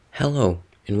Hello,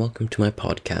 and welcome to my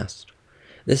podcast.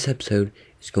 This episode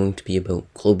is going to be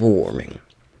about global warming.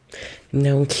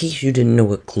 Now, in case you didn't know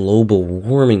what global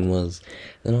warming was,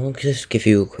 then I'll just give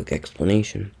you a quick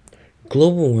explanation.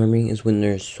 Global warming is when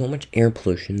there's so much air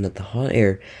pollution that the hot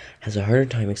air has a harder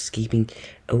time escaping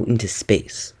out into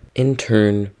space, in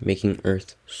turn making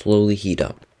Earth slowly heat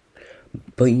up.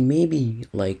 But you may be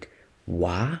like,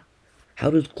 why?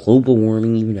 How does global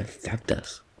warming even affect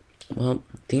us? Well,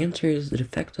 the answer is it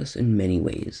affects us in many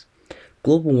ways.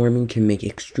 Global warming can make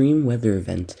extreme weather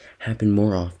events happen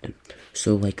more often.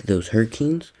 So, like those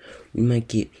hurricanes, we might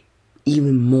get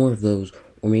even more of those,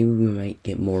 or maybe we might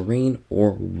get more rain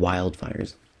or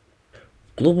wildfires.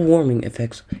 Global warming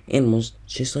affects animals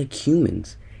just like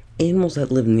humans. Animals that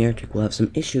live in the Arctic will have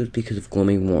some issues because of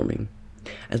global warming.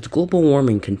 As global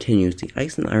warming continues, the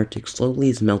ice in the Arctic slowly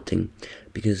is melting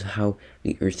because of how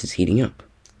the Earth is heating up,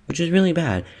 which is really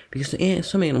bad because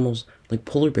some animals, like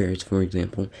polar bears for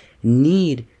example,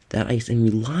 need that ice and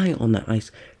rely on that ice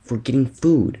for getting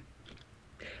food.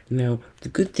 Now, the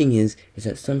good thing is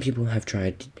that some people have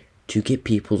tried to get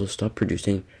people to stop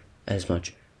producing as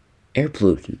much air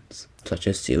pollutants, such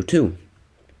as CO2.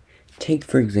 Take,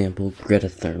 for example, Greta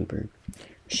Thunberg.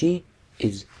 She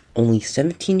is only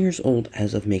 17 years old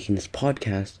as of making this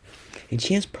podcast, and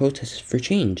she has protested for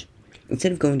change.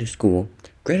 Instead of going to school,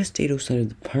 Greta stayed outside of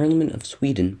the Parliament of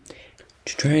Sweden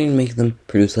to try and make them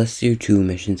produce less CO2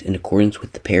 emissions in accordance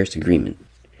with the Paris Agreement.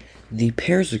 The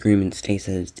Paris Agreement states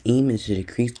that its aim is to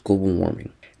decrease global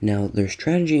warming. Now, their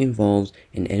strategy involves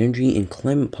an energy and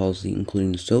climate policy,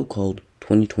 including the so-called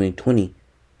 2020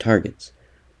 targets,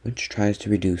 which tries to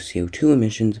reduce CO2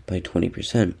 emissions by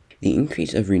 20%, the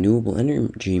increase of renewable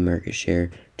energy market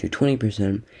share to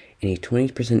 20%, and a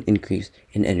 20% increase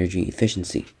in energy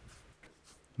efficiency.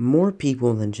 More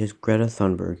people than just Greta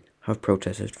Thunberg have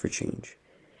protested for change.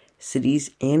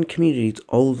 Cities and communities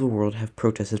all over the world have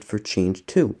protested for change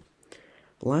too.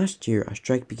 Last year, a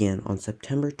strike began on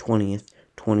September 20th,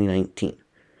 2019,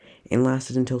 and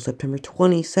lasted until September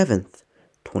 27th,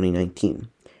 2019.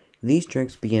 These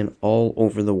strikes began all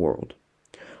over the world.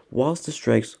 Whilst the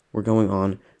strikes were going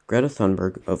on, Greta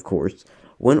Thunberg, of course,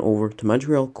 went over to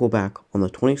Montreal, Quebec on the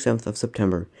 27th of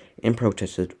September and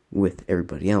protested with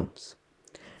everybody else.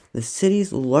 The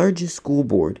city's largest school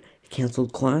board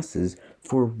canceled classes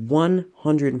for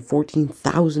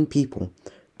 114,000 people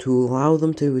to allow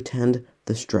them to attend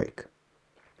the strike.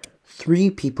 3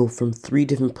 people from 3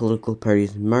 different political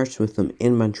parties marched with them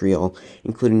in Montreal,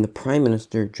 including the Prime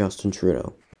Minister Justin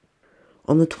Trudeau.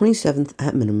 On the 27th,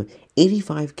 at minimum,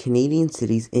 85 Canadian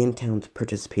cities and towns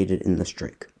participated in the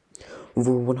strike.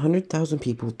 Over 100,000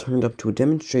 people turned up to a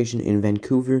demonstration in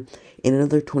Vancouver and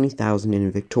another 20,000 in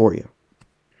Victoria.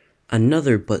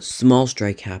 Another but small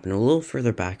strike happened a little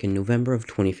further back in November of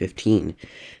 2015.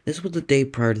 This was the day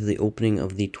prior to the opening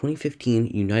of the 2015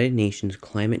 United Nations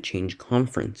Climate Change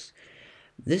Conference.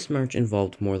 This march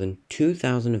involved more than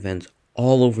 2,000 events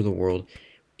all over the world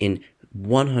in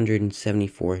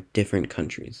 174 different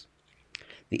countries.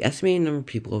 The estimated number of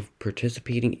people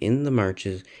participating in the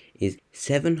marches is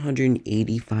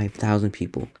 785,000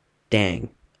 people.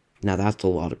 Dang, now that's a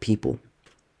lot of people.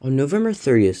 On November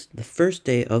 30th, the first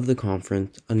day of the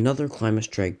conference, another climate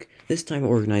strike, this time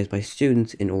organized by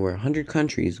students in over 100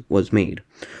 countries, was made.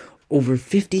 Over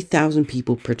 50,000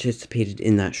 people participated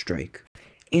in that strike.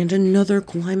 And another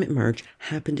climate march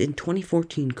happened in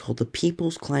 2014 called the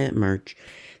People's Climate March.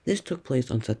 This took place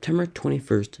on September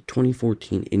 21st,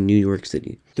 2014 in New York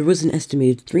City. There was an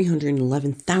estimated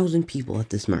 311,000 people at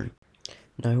this march.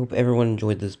 Now, I hope everyone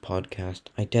enjoyed this podcast.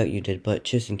 I doubt you did, but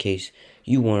just in case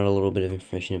you wanted a little bit of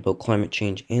information about climate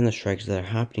change and the strikes that are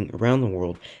happening around the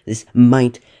world, this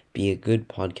might be a good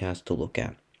podcast to look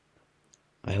at.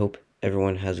 I hope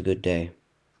everyone has a good day,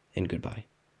 and goodbye.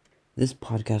 This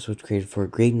podcast was created for a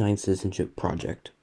Grade 9 Citizenship Project.